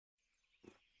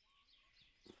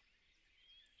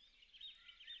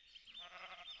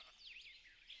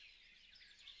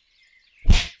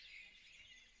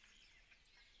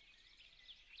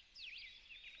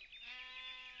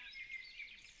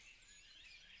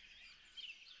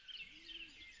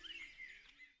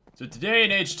So today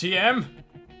in HTM,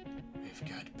 we've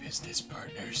got business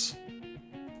partners.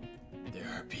 There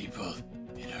are people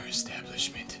in our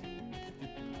establishment.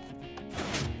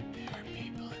 There are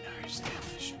people in our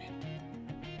establishment.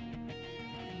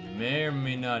 We may or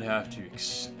may not have to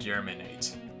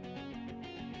exterminate.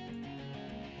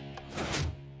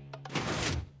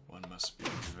 One must be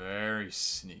very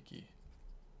sneaky.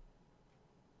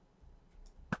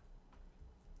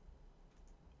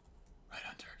 Right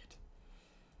on target.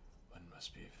 One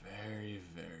must be very,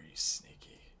 very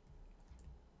sneaky.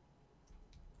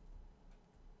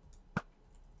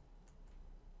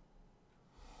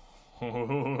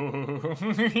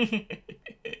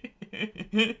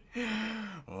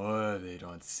 Oh, they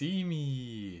don't see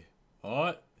me.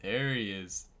 Oh, there he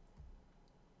is.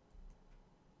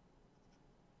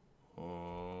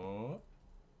 Oh.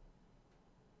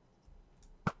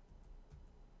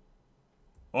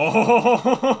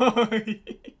 Oh.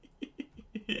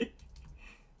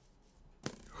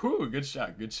 Whew, good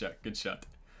shot, good shot, good shot.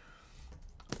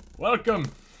 Welcome.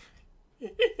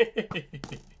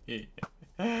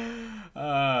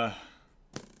 What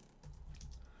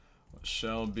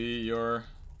shall be your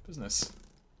business?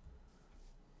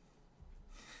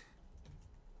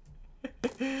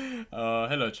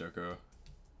 Hello, Choco.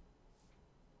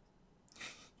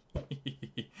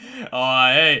 Oh,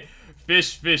 hey,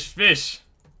 fish, fish, fish.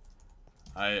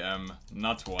 I am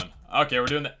not one. Okay, we're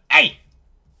doing the. Hey,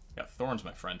 got thorns,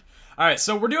 my friend. All right,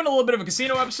 so we're doing a little bit of a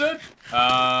casino episode.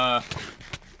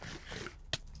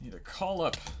 Need to call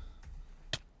up.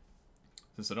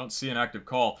 Since I don't see an active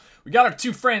call. We got our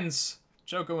two friends,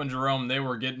 Choco and Jerome. They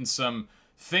were getting some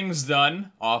things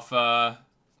done off on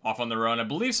their own. I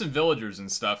believe some villagers and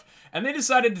stuff. And they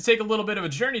decided to take a little bit of a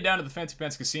journey down to the Fancy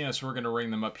Pants Casino, so we're going to ring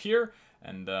them up here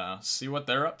and see what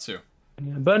they're up to.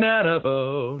 Banana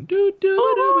phone. Do, do,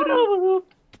 do, do.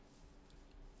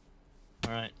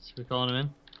 Alright, so we're calling him in?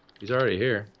 He's already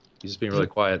here. He's just being really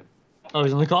quiet. Oh,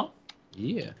 he's on the call?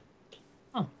 Yeah.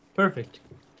 Oh, perfect.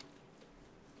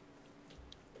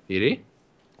 Petey?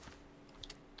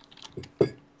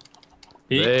 Pete?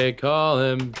 They call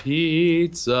him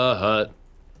Pizza Hut.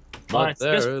 But Alright,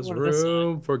 so guess there is one of this,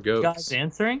 room for Guy's goats.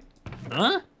 answering?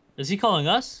 Huh? Is he calling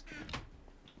us?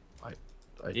 I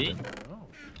Pete? don't know.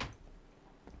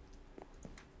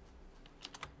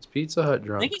 Is Pizza Hut I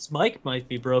drunk? think his mic might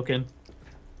be broken.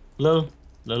 Hello?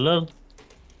 Hello?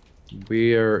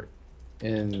 We are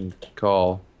in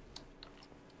call.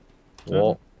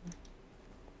 Walt.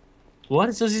 What?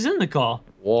 It says he's in the call.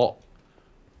 Walt.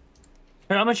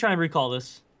 Here, I'm gonna try and recall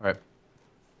this. Alright.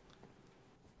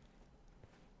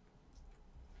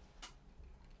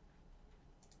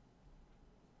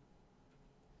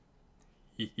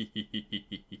 Fish,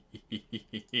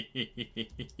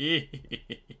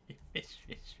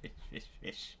 fish, fish, fish,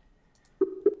 fish.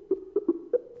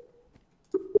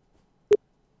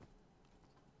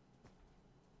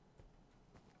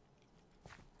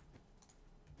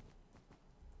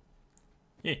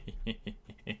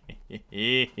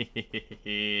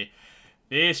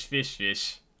 Fish, fish,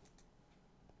 fish.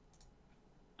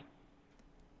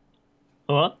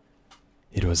 What?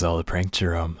 It was all a prank,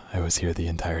 Jerome. I was here the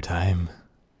entire time.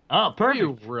 Oh,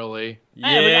 perfect. Really? Hey, we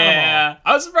got 'em Yeah,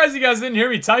 I was surprised you guys didn't hear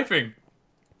me typing.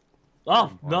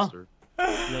 Oh, no. Monster.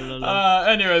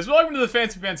 Anyways, welcome to the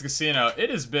Fancy Pants Casino. It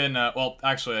has been, well,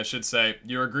 actually, I should say,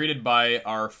 you are greeted by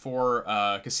our four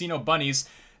casino bunnies.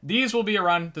 These will be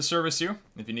around to service you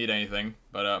if you need anything.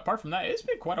 But apart from that, it's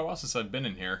been quite a while since I've been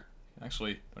in here.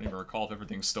 Actually, don't even recall if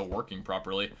everything's still working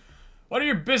properly. What are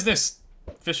your business?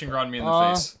 Fishing rod me in the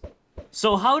face.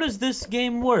 So how does this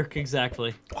game work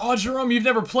exactly? Oh, Jerome, you've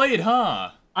never played,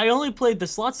 huh? I only played the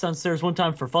slots downstairs one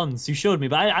time for fun. So you showed me,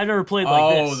 but I never played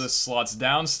like this. Oh, the slot's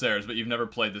downstairs, but you've never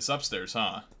played this upstairs,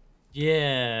 huh?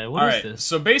 Yeah, what is Alright, this?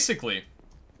 so basically,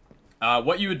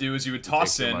 what you would do is you would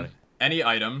toss your in money. any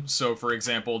item. So, for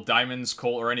example, diamonds,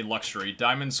 coal, or any luxury.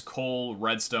 Diamonds, coal,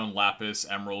 redstone, lapis,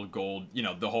 emerald, gold, you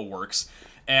know, the whole works.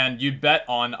 And you'd bet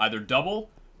on either double,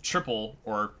 triple,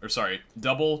 or sorry,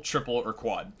 double, triple, or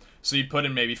quad. So you'd put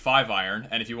in maybe 5 iron,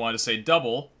 and if you wanted to say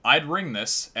double, I'd ring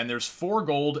this, and there's 4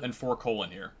 gold and 4 coal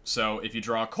in here. So if you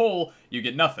draw coal, you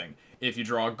get nothing. If you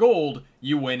draw gold,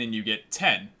 you win and you get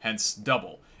 10, hence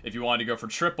double. If you wanted to go for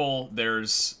triple,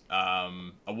 there's a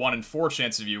 1 in 4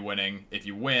 chance of you winning. If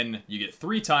you win, you get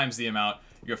 3 times the amount.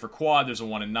 You go for quad, there's a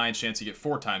 1 in 9 chance you get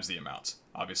 4 times the amount.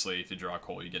 Obviously, if you draw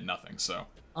coal, you get nothing, so.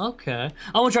 Okay.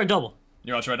 I want to try double.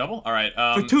 You want to try double? Alright,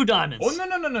 For 2 diamonds. Oh,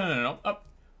 no.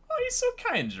 Oh, he's so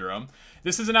kind, Jerome.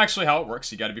 This isn't actually how it works.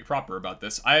 You gotta be proper about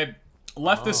this. I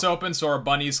left this open so our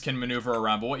bunnies can maneuver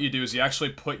around, but what you do is you actually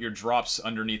put your drops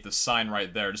underneath the sign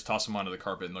right there. Just toss them onto the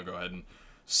carpet and they'll go ahead and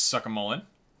Suck them all in.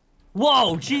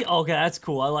 Whoa, gee. Okay, that's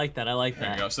cool. I like that. I like There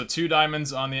you that. go. So 2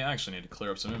 diamonds on the. I actually need to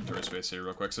clear up some inventory space here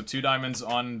real quick. So 2 diamonds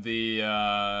on the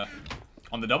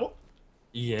double.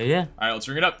 Yeah, yeah. All right, let's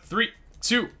ring it up. 3,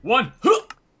 2, 1. Huh!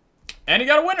 And you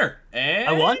got a winner. And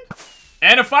I won?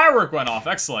 And a firework went off.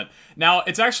 Excellent. Now,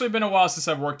 it's actually been a while since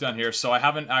I've worked on here, so I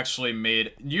haven't actually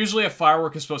made... Usually a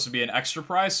firework is supposed to be an extra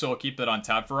prize, so I'll keep that on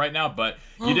tab for right now, but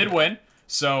you did win.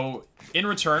 So, in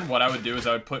return, what I would do is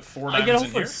I would put 4 diamonds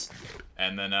in here.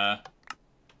 And then,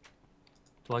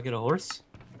 Do I get a horse?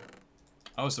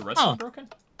 Oh, is the redstone broken?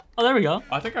 Oh, there we go.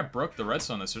 I think I broke the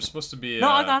redstone. There's supposed to be... No,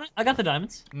 I got it. I got the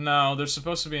diamonds. No, there's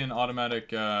supposed to be an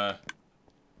automatic, I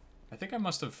think I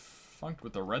must have funked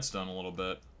with the redstone a little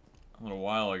bit. A little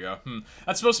while ago.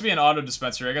 That's supposed to be an auto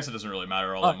dispenser. I guess it doesn't really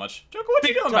matter all that much. Joko, what are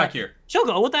you doing back here?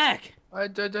 Choco, what the heck? I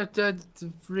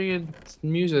freaking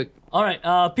music. All right,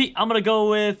 Pete, I'm gonna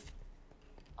go with...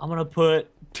 I'm gonna put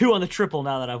 2 on the triple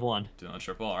now that I've won. 2 on the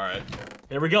triple, alright.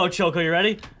 Here we go, Choco, you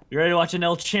ready? You ready to watch an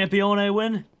El Champione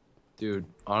win? Dude,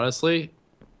 honestly,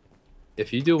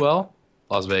 if you do well,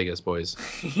 Las Vegas, boys.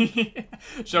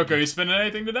 Shoko, you spending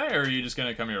anything today, or are you just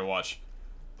gonna come here to watch?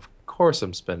 Of course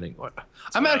I'm spending. What?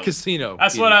 I'm at a casino.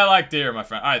 That's Petey. what I like to hear, my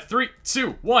friend. Alright, 3,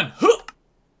 2, 1. Huh!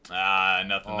 Ah,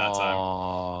 nothing that time.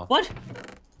 Aww. What?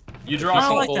 You draw I a don't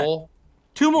couple. like that. Hole.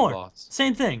 2 more. Lost.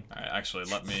 Same thing. Alright, actually,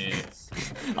 let me...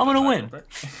 I'm gonna win.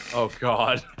 Oh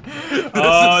god.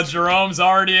 Oh, Jerome's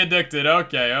already addicted.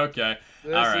 Okay, okay.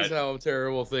 This Alright. is how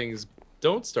terrible things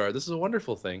don't start. This is a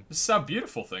wonderful thing. This is how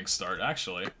beautiful things start,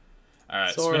 actually.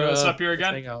 Alright, Sora, spin this up here let's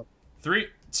hang again. out. 3,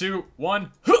 2,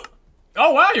 1. Huh!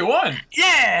 Oh, wow, you won!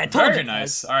 Yeah, told Very you.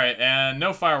 nice. Alright, and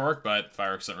no firework, but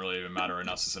fireworks don't really even matter right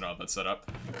now since I don't have that set up.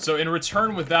 So in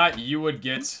return with that, you would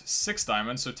get 6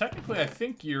 diamonds. So technically, I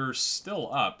think you're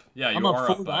still up. Yeah, you I'm are up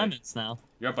 4 up by... diamonds now.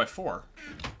 You're up by 4.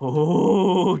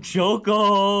 Oh,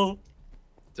 Choco.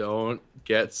 Don't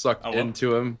get sucked Oh, well.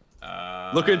 into him.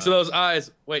 Look into those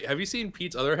eyes. Wait, have you seen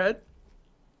Pete's other head?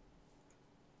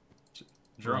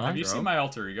 Jerome, What? have you seen my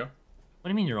alter ego? What do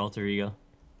you mean your alter ego?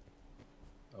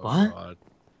 Oh, What? God.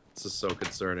 This is so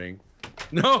concerning.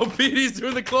 No, Petey's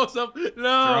doing the close-up.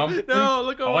 No, Jerome? no,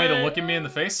 look away. I want you to look at me in the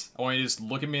face. I want you to just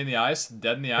look at me in the eyes,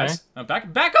 dead in the eyes. No, back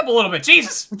up a little bit.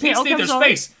 Jesus! Please okay, need I'm their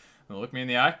sorry. space. Now look me in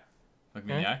the eye. Look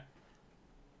me in the Okay. eye.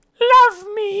 Love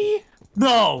me.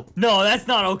 No, no, that's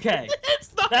not okay.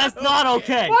 That's not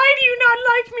okay. Why do you not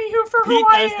like me for Pete,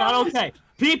 that's not okay.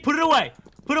 Pete, put it away.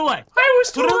 Put it away. I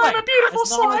was Put it away.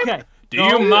 That's not okay. Do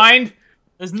No, you mind?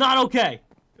 It's not okay.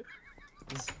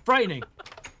 It's frightening.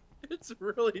 It's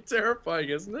really terrifying,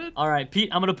 isn't it? All right, Pete,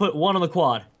 I'm gonna put 1 on the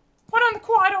quad. What on the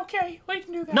quad? Okay, we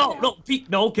can do that. No, no, Pete,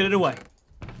 no, get it away.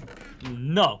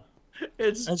 No.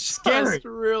 It's That's just scary.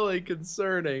 really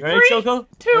concerning. All right, Choco?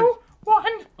 2, 1.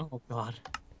 Oh, God.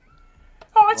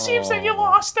 Oh, it seems that you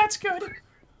lost. That's good.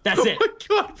 That's it. Oh my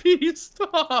god, Petey,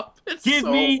 stop! It's Give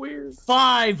so me weird.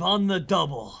 5 on the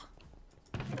double.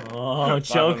 Oh,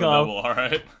 Choco. All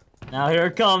right. Now here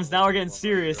it comes. Now we're getting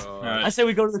serious. God. Alright. I say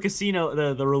we go to the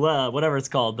casino, the roulette, whatever it's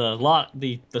called,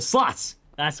 the slots.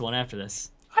 That's the one after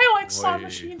this. I like slot Wait,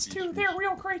 machines geez, too. geez. They're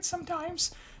real great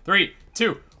sometimes. 3,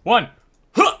 2, 1.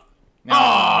 Huh!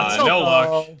 Ah, no Choco.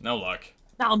 luck. No luck.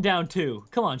 Now I'm down 2.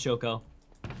 Come on, Choco.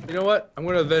 You know what? I'm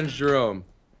gonna avenge Jerome.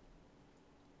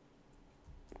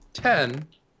 10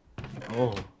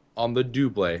 Oh. on the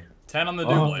double. 10 on the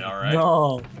double. All right.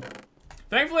 No.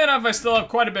 Thankfully enough, I still have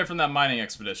quite a bit from that mining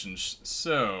expedition,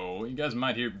 so you guys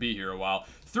might be here a while.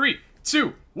 3,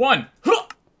 2, 1. Huh!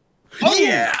 Oh,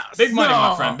 Yes! Big money, my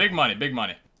No. friend. Big money. Big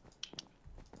money.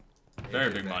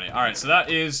 Very big money. All right, so that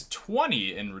is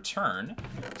 20 in return.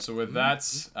 So with that,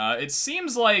 it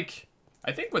seems like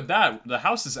I think with that the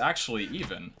house is actually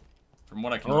even, from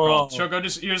what I can recall. Oh. Choco,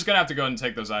 you're just gonna have to go ahead and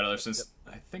take those out of there since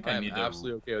I think I I'm need to.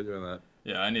 absolutely okay with doing that.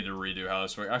 Yeah, I need to redo how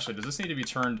this works. Actually, does this need to be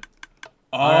turned?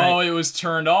 Oh, All it was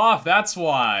turned off. That's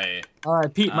why. All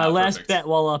right, Pete, my last perfect. bet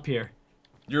while up here.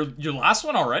 Your last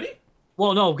one already?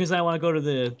 Well, no, because I want to go to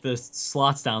the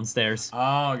slots downstairs.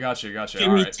 Oh, gotcha. Give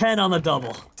All me right, 10 on the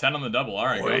double. 10 on the double. All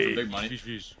right, going for big money. Okay,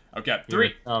 Here it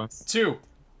 3, comes. 2,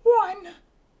 1.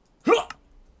 Huh!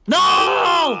 No!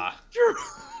 Ah.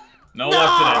 No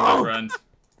luck today, my No! friend.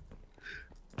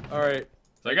 Alright.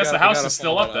 So I guess the I house gotta is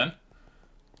still follow up that. then.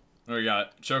 What do we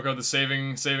got? Choco the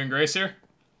saving grace here?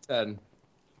 10.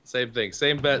 Same thing.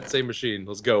 Same bet, same machine.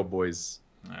 Let's go, boys.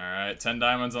 Alright, 10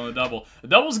 diamonds on the double. The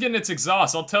double's getting its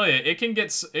exhaust, I'll tell you. It can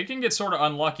get sort of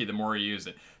unlucky the more you use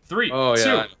it. 3, Oh, 2,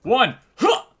 yeah. 1.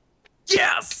 Huh!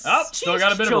 Yes! Oh, still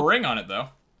got a bit of a Choco. ring on it though.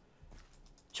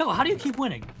 Choco, how do you keep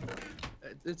winning?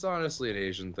 It's honestly an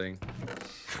Asian thing.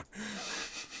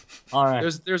 All right.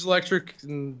 There's electric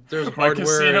and there's My hardware.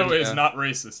 casino and, is not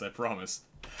racist, I promise.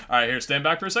 All right, here, stand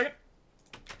back for a second.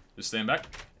 Just stand back.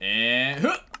 And...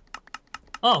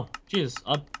 Oh, Jesus.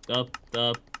 Up, up,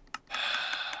 up.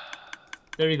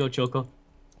 There you go, Choco.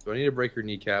 Do I need to break your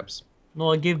kneecaps?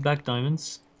 No, I gave back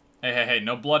diamonds. Hey,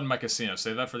 no blood in my casino.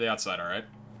 Save that for the outside, all right?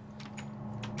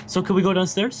 So can we go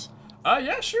downstairs?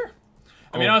 Yeah, sure.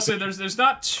 I mean, honestly, there's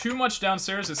not too much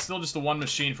downstairs. It's still just the one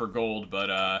machine for gold,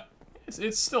 but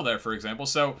it's still there, for example.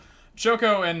 So,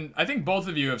 Choco, and I think both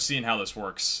of you have seen how this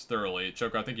works thoroughly.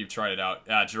 Choco, I think you've tried it out.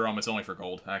 Jerome, it's only for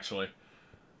gold, actually.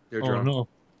 Here, Oh, Jerome. no.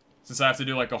 Since I have to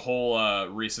do like a whole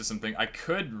resystem thing, I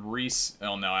could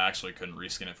oh no, I actually couldn't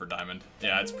reskin it for diamond.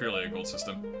 Yeah, it's purely a gold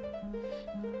system.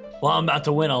 Well, I'm about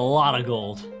to win a lot of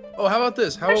gold. Oh, how about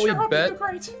this? How about we bet?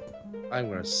 Great. I'm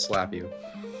gonna slap you.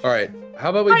 All right. How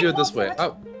about we do it this way?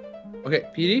 Oh, okay,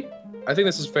 PD. I think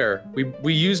this is fair.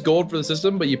 We use gold for the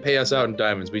system, but you pay us out in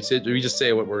diamonds. We just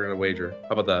say what we're gonna wager.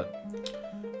 How about that?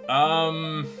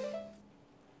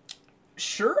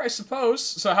 Sure, I suppose.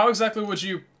 So how exactly would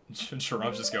you? Sure,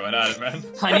 I'm just going at it, man.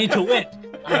 I need to win.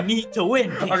 I need to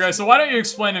win. Okay, so why don't you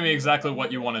explain to me exactly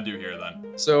what you want to do here,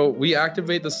 then? So we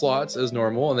activate the slots as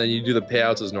normal, and then you do the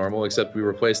payouts as normal, except we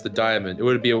replace the diamond. It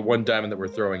would be a 1 diamond that we're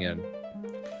throwing in.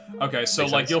 Okay, so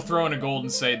Makes like sense. you'll throw in a gold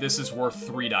and say this is worth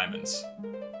 3 diamonds.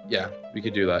 Yeah, we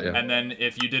could do that. Yeah. And then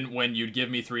if you didn't win, you'd give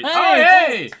me 3. Hey, oh,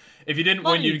 hey! If you didn't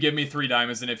win, Funny. you'd give me 3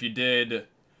 diamonds, and if you did,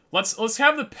 let's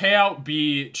have the payout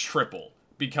be triple.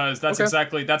 Because that's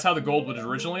Okay. that's how the gold would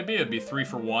originally be. It'd be 3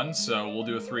 for 1, so we'll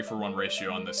do a 3 for 1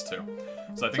 ratio on this too.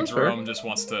 So I think Sounds Jerome just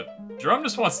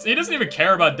wants he doesn't even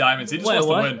care about diamonds, he just wants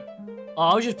what? to win. Oh,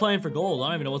 I was just playing for gold. I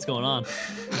don't even know what's going on.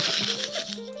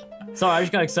 Sorry, I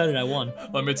just got excited. I won.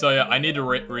 Let me tell you, I need to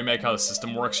remake how the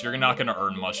system works. You're not gonna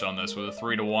earn much on this with a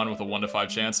 3 to 1 with a 1 to 5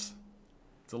 chance.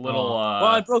 It's a little, Well,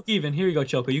 I broke even. Here you go,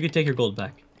 Choco. You can take your gold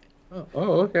back.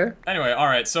 Oh, okay. Anyway,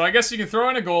 alright, so I guess you can throw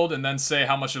in a gold and then say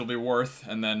how much it'll be worth,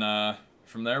 and then,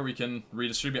 from there we can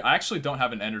redistribute. I actually don't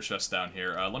have an ender chest down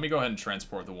here. Let me go ahead and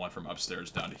transport the one from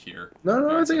upstairs down to here.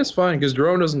 No, I think it's fine, because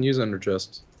Jerome doesn't use ender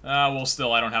chests. Well,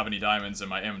 still, I don't have any diamonds in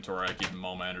my inventory. I keep them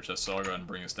all in my ender chest, so I'll go ahead and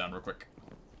bring this down real quick.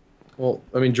 Well,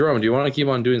 I mean, Jerome, do you want to keep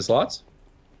on doing slots?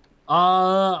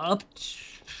 Up.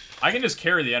 I can just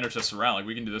carry the ender chest around. Like,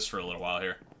 we can do this for a little while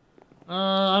here.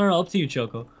 I don't know. Up to you,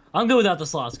 Choco. I'm good without the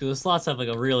slots because the slots have like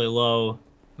a really low.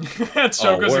 Choco's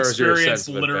where's your experience sense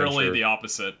of literally adventure? the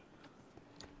opposite.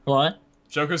 What?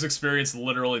 Choco's experience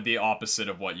literally the opposite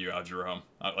of what you have, Jerome.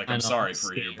 Like, I I'm know, sorry I'm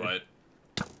for you, scared.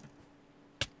 but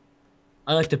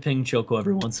I like to ping Choco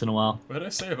every once in a while. what did I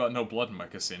say about no blood in my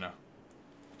casino?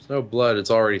 There's no blood,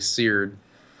 it's already seared.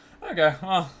 Okay,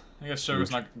 well, I guess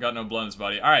Choco's not got no blood in his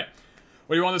body. All right,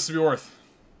 what do you want this to be worth?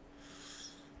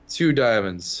 2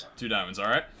 diamonds. 2 diamonds. All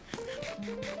right.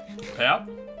 Payout.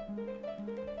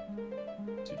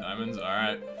 2 diamonds. All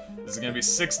right. This is gonna be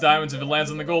 6 diamonds if it lands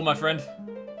on the gold, my friend.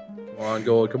 Come on,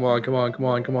 gold. Come on, come on, come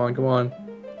on, come on, come on.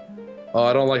 Oh,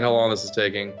 I don't like how long this is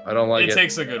taking. I don't like it. It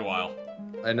takes a good while.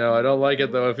 I know, I don't like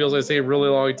it though. It feels like it's taking a really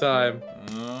long time.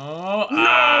 Oh,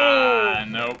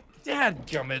 nope.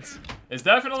 Dadgummit. It's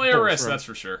definitely a risk, that's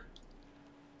for sure.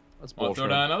 That's Want to throw bullshit.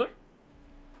 down another?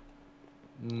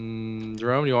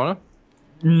 Jerome, you wanna?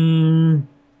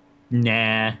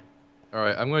 Nah.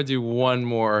 Alright, I'm gonna do 1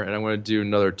 more, and I'm gonna do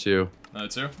another 2. Another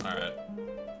 2? All right.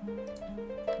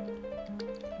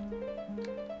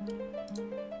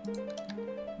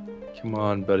 Come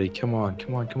on, buddy. Come on,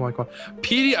 come on, come on, come on.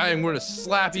 Petey, I am gonna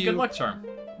slap It's a you. good luck charm.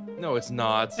 No, it's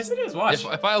not. Yes, it is. Watch.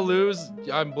 If I lose,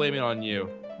 I'm blaming it on you.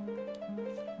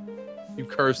 You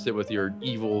cursed it with your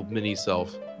evil mini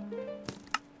self.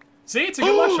 See, it's a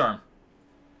good luck charm.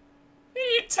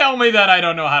 You tell me that I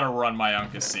don't know how to run my own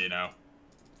casino.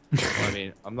 Well, I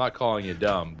mean, I'm not calling you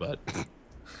dumb, but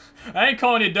I ain't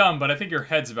calling you dumb, but I think your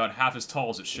head's about half as tall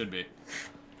as it should be.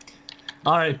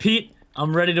 All right, Pete.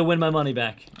 I'm ready to win my money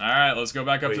back. All right, let's go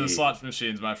back up to the Wait. slot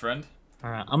machines, my friend. All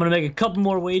right, I'm gonna make a couple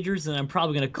more wagers, and I'm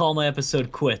probably gonna call my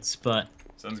episode quits. But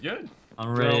Sounds good.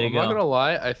 I'm ready to I'm go. not gonna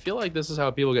lie. I feel like this is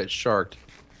how people get sharked.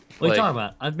 What are you like- talking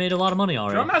about? I've made a lot of money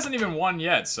already. Drum hasn't even won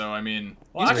yet, so I mean...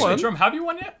 Well, He's actually, won. Drum, have you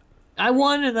won yet? I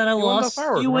won and then I won the lost.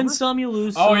 firework, You win remember? some, you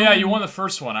lose Oh, some. yeah, you won the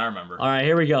first one, I remember. All right,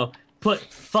 here we go. Put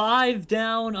 5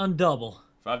 down on double.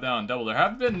 5 down, double. There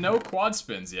have been no quad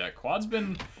spins yet. Quad's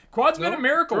been a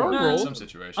miracle Drum worker in rolled. some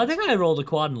situations. I think I rolled a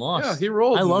quad and lost. Yeah, he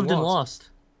rolled I and loved and lost.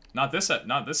 lost.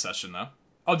 Not this session, though.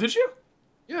 Oh, did you?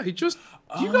 Yeah, he just.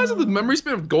 Do you guys have the memory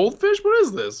span of goldfish? What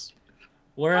is this?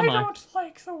 Where am I? don't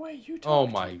like the way you talk Oh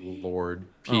to my me. lord,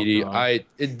 Petey! God.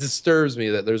 It disturbs me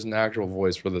that there's an actual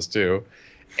voice for this too.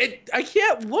 I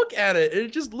can't look at it.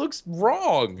 It just looks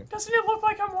wrong. Doesn't it look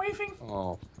like I'm waving?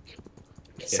 Oh.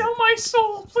 Sell my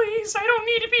soul, please. I don't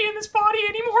need to be in this body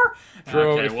anymore. Jerome,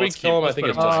 Okay, if well, we let's kill him, I let's think put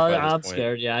it's him just back. by this I'm point.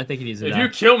 scared. Yeah, I think he needs to If die. you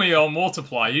kill me, I'll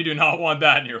multiply. You do not want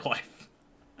that in your life.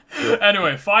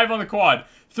 Anyway, 5 on the quad.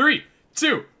 3,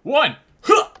 2, 1.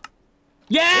 Huh!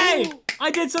 Yay! I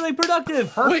did something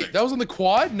productive. Wait, that was on the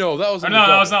quad? No, that was Oh, on no, the that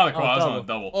double. was not on the quad. That was on double.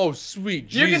 the double. Oh,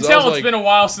 sweet. You Jeez, can I tell was it's been a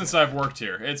while since I've worked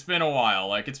here. It's been a while.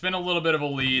 Like, it's been a little bit of a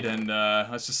lead, and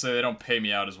let's just say they don't pay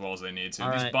me out as well as they need to.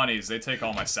 All These right. bunnies, they take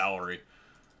all my salary.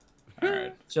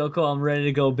 Alright. Choco, I'm ready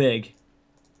to go big.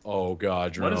 Oh,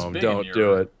 God, What is Jerome, big don't in your,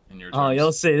 do it. In your Oh, terms?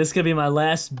 you'll see. This could be my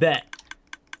last bet.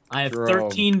 I have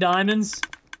Jerome. 13 diamonds.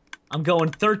 I'm going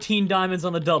 13 diamonds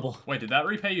on the double. Wait, did that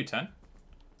repay you 10?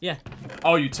 Yeah.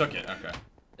 Oh, you took it. Okay.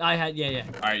 Yeah.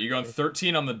 Alright, you're going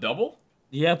 13 on the double?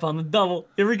 Yep, on the double.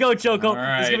 Here we go, Choco. All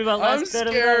This is gonna be my I'm last bet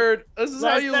of the night. scared. This is how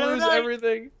Last you bet of the lose night.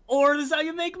 everything. Or this is how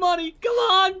you make money. Come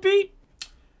on, Pete.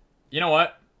 You know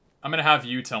what? I'm gonna have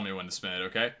you tell me when to spin it,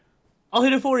 okay? I'll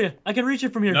hit it for you. I can reach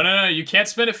it from here. No, you can't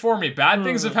spin it for me. Bad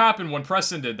things have happened when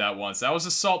Preston did that once. That was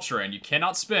a salt train. You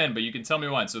cannot spin, but you can tell me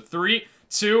when. So 3,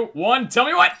 2, 1, tell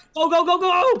me when! Go, go, go,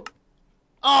 go!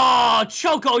 Oh,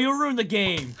 Choco, you ruined the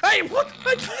game. Hey, what?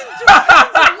 I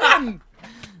didn't do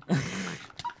it.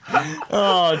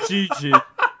 Oh, GG.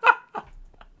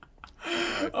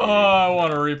 Oh, I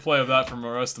want a replay of that for the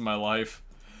rest of my life.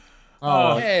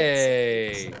 Oh,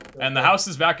 Hey. And the house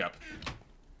is back up.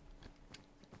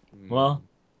 well.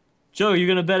 Joe, you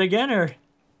gonna bet again, or?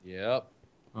 Yep.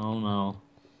 Oh, no.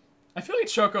 I feel like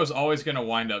Choco's always gonna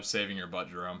wind up saving your butt,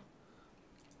 Jerome.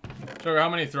 Choco, how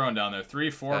many throwing down there? 3,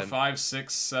 4, 10. 5,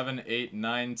 6, 7, 8,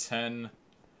 9, 10.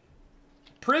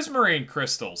 Prismarine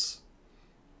crystals.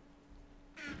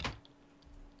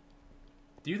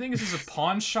 Do you think this is a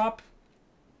pawn shop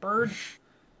bird?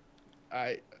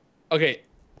 Okay,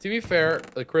 to be fair,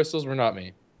 the crystals were not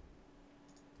me.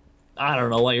 I don't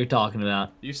know what you're talking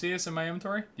about. Do you see this in my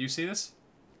inventory? Do you see this?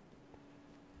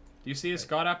 Do you see this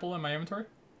god apple in my inventory?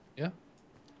 Yeah.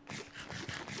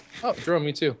 Oh, Jerome,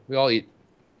 me too. We all eat.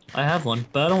 I have one,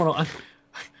 but I don't want to.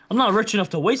 I'm not rich enough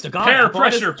to waste a god Pear apple.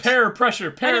 pressure, pear pressure,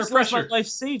 I pear just lost my pressure. life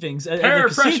savings. at Pear the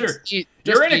casino. pressure. Eat.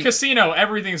 You're in a eat. casino.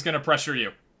 Everything's gonna pressure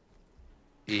you.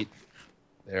 Eat.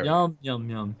 There. Yum, yum,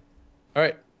 yum. All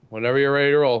right. Whenever you're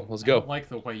ready to roll, let's I go. don't like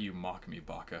the way you mock me,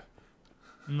 Baka.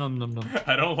 Num, num, num.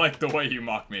 I don't like the way you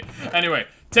mock me. Anyway,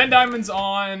 10 diamonds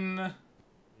on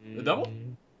the double?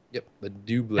 Yep. The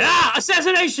double. Ah!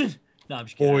 Assassination! No, I'm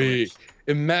just kidding. Boy,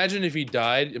 imagine if he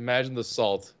died. Imagine the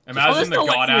salt. Imagine there's the no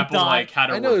way god he would apple die. like had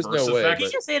a I know there's reverse no way, effect. He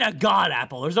just ate a god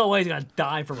apple. There's no way he's gonna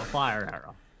die from a fire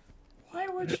arrow. Why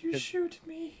would you shoot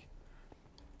me?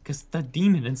 Because the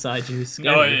demon inside you is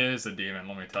No, scary. it is a demon,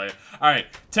 let me tell you. Alright,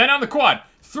 10 on the quad.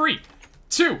 3,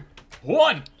 2,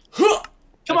 1. Huh!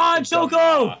 Come on,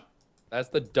 Choco! That's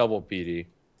the double, PD.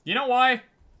 You know why?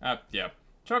 Yeah.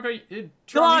 Choco,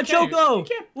 Come on, you Choco!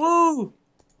 can't. Woo!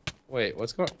 Wait,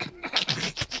 what's going?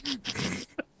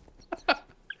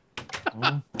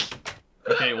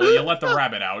 Okay, well, you let the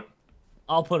rabbit out.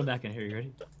 I'll put him back in here. You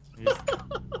ready?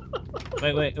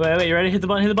 Wait. You ready? Hit the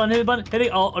button. Hit it.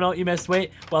 Oh, no, you missed.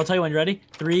 Wait. Well, I'll tell you when. You ready?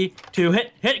 3, 2,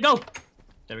 hit, go!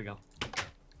 There we go.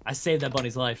 I saved that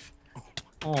bunny's life.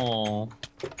 Oh.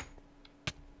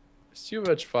 There's too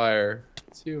much fire.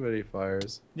 Too many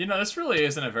fires. You know, this really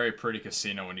isn't a very pretty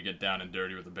casino when you get down and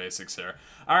dirty with the basics here.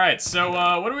 Alright, so,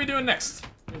 what are we doing next?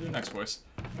 What are we doing next, boys?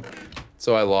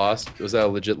 So I lost. Was that a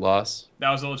legit loss? That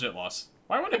was a legit loss.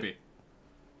 Why wouldn't it be?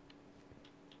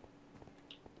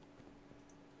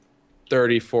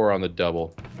 34 on the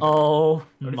double. Oh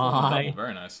 34 on the my double,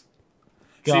 very nice.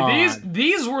 god. See,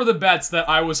 these were the bets that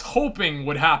I was hoping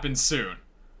would happen soon.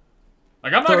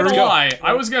 Like, I'm not gonna Let's go. lie.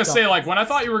 I was gonna Let's say, go. like, when I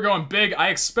thought you were going big, I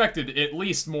expected at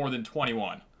least more than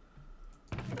 21.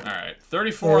 Alright,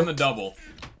 34 on the double.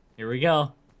 Here we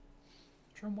go.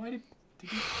 Trum, why did you...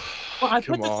 Well, I put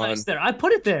Come the on. dice there. I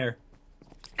put it there.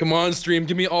 Come on, stream.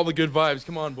 Give me all the good vibes.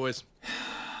 Come on, boys.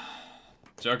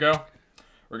 Joko,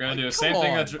 we're gonna do the same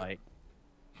thing that...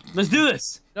 Let's do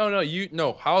this.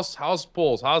 No, house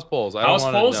polls. I don't House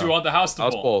want polls? No. You want the house to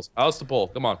House pull? polls. House to pull.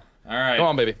 Come on. Alright. Come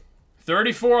on, baby.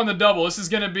 34 on the double. This is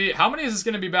gonna be... How many is this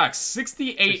gonna be back?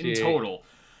 68 in 68. total.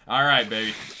 Alright,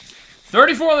 baby.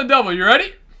 34 on the double. You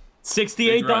ready?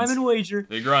 68 Big runs. diamond wager.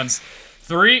 Big runs.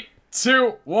 3,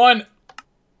 2, 1.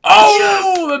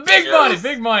 Oh, the big money,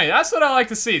 big money. That's what I like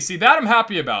to see. See, that I'm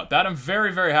happy about. That I'm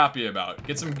very, very happy about.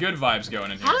 Get some good vibes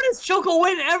going in here. How does Choco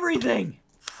win everything?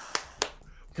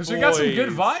 Because we got some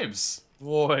good Boys. vibes.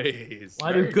 Boys.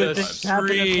 Why do good the things happen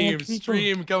to bad people?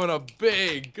 stream coming up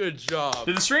big. Good job.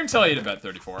 Did the stream tell you to bet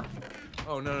 34?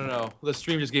 Oh, no. The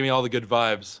stream just gave me all the good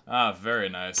vibes. Ah, very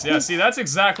nice. Yeah, see, that's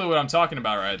exactly what I'm talking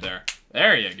about right there.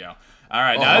 There you go. All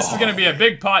right, now this is going to be a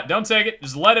big pot. Don't take it.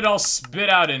 Just let it all spit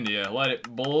out into you. Let it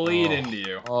bleed into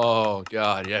you. Oh,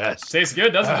 God, yes. Tastes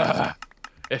good, doesn't it?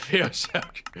 It feels so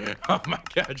good. Oh, my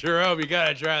God, Jerome, you got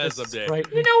to try this someday. Right.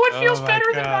 You know what feels Oh my better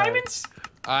than God. diamonds?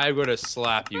 I'm going to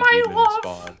slap you, My demon love.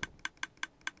 spawn.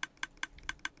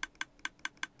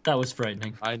 That was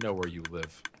frightening. I know where you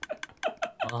live.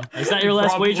 Is that your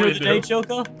last wager of the Probably day,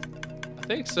 Choco? I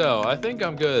think so. I think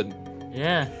I'm good.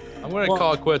 Yeah. I'm going to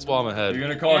call it quits while I'm ahead. You're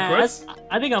going to call it quits?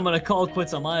 I think I'm gonna call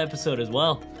quits on my episode as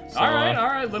well. So, All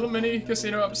right. Little mini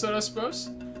casino episode, I suppose.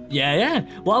 Yeah.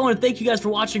 Well, I want to thank you guys for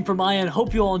watching from my end.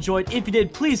 Hope you all enjoyed. If you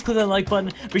did, please click that like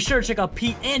button. Be sure to check out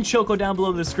Pete and Choco down below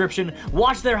in the description.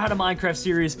 Watch their How to Minecraft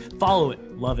series. Follow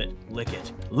it, love it, lick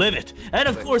it, live it. And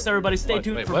of course, everybody, stay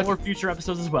tuned for more future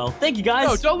episodes as well. Thank you, guys.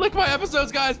 No, don't lick my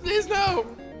episodes, guys. Please, no.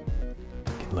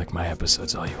 You can lick my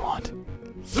episodes all you want.